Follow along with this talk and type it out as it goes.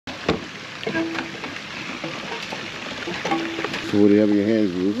So what do you have in your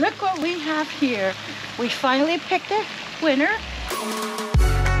hands, Ruth? Look what we have here. We finally picked a winner.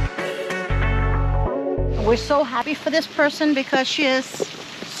 We're so happy for this person because she is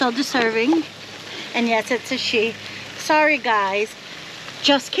so deserving. And yes, it's a she. Sorry guys.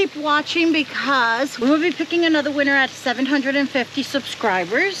 Just keep watching because we will be picking another winner at 750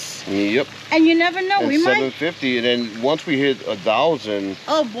 subscribers. Yep. And you never know, and we 750, and then once we hit 1,000,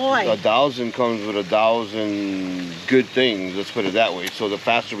 oh boy, 1,000 comes with 1,000 good things. Let's put it that way. So the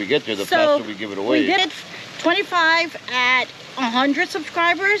faster we get there, the faster we give it away. We did 25 at 100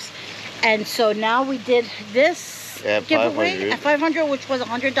 subscribers, and so now we did this at giveaway 500. At 500, which was a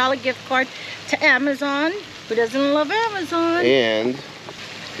 $100 gift card to Amazon. Who doesn't love Amazon? And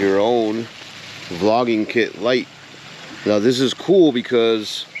your own vlogging kit light. Now this is cool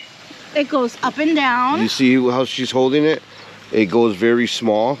because it goes up and down. You see how she's holding it? It goes very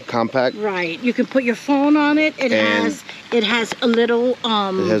small, compact. Right. You can put your phone on it. It has a little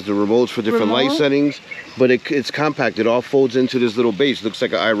it has the remotes for different light settings, but it's compact. It all folds into this little base. Looks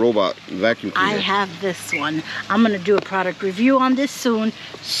like an iRobot vacuum cleaner. I have this one. I'm gonna do a product review on this soon.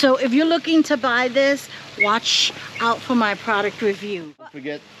 So if you're looking to buy this, watch out for my product review. Don't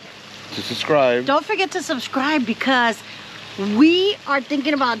forget to subscribe. Don't forget to subscribe because we are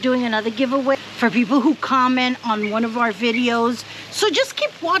thinking about doing another giveaway for people who comment on one of our videos. So just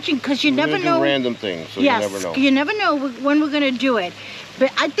keep watching because you never know. Do random things, so yes, you never know. You never know when we're gonna do it.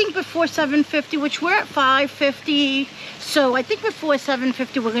 But I think before 750, which we're at 550, so I think before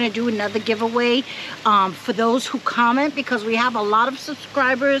 750 we're gonna do another giveaway for those who comment, because we have a lot of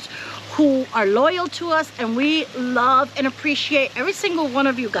subscribers who are loyal to us, and we love and appreciate every single one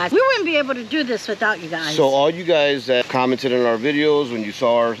of you guys. We wouldn't be able to do this without you guys. So all you guys that commented on our videos, when you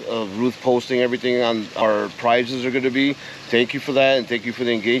saw our, Ruth posting everything on our prizes are going to be, thank you for that, and thank you for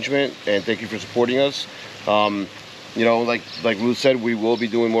the engagement, and thank you for supporting us. You know, like Ruth said, we will be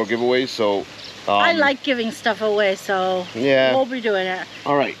doing more giveaways. So I like giving stuff away, so yeah, we'll be doing it.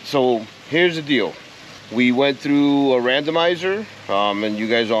 All right, so here's the deal. We went through a randomizer, and you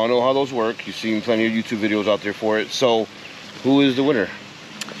guys all know how those work. You've seen plenty of YouTube videos out there for it. So, who is the winner?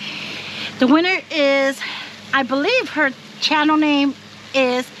 The winner is, I believe her channel name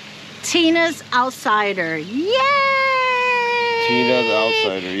is Tina's Outsider. Yay! Tina the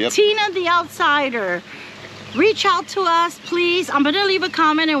Outsider, yep. Tina the Outsider. Reach out to us, please. I'm gonna leave a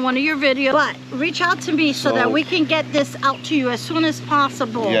comment in one of your videos, but reach out to me so that we can get this out to you as soon as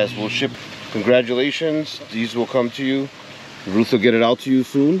possible. Yes, we'll ship. Congratulations, these will come to you. Ruth will get it out to you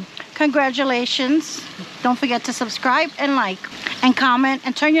soon. Congratulations. Don't forget to subscribe and like and comment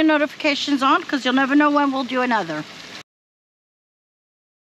and turn your notifications on, because you'll never know when we'll do another.